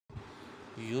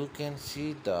You can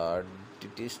see that the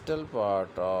distal part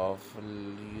of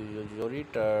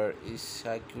ureter is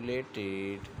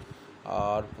sacculated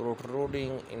or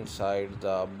protruding inside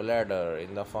the bladder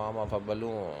in the form of a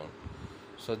balloon.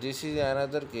 So this is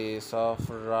another case of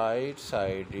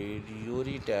right-sided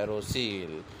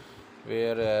ureterocele,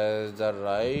 whereas the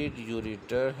right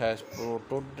ureter has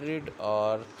protruded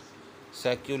or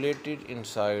sacculated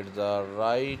inside the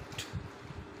right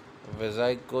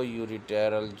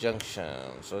vesico-ureteral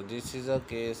junction. So this is a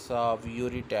case of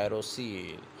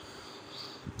ureterocele.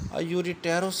 A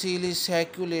ureterocele is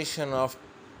sacculation of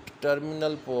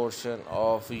terminal portion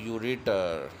of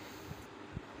ureter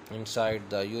inside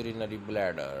the urinary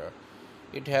bladder.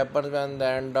 It happens when the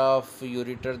end of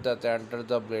ureter that enter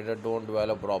the bladder don't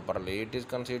develop properly. It is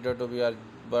considered to be a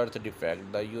birth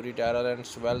defect. The ureteral end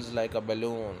swells like a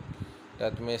balloon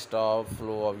that may stop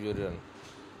flow of urine.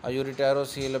 A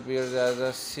ureterocele appears as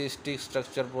a cystic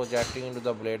structure projecting into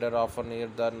the bladder, often near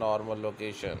the normal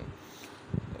location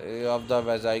of the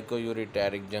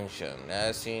vesico-ureteric junction.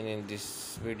 As seen in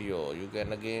this video, you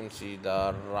can again see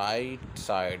the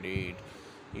right-sided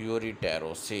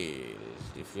ureterocele.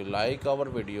 If you like our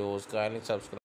videos, kindly subscribe.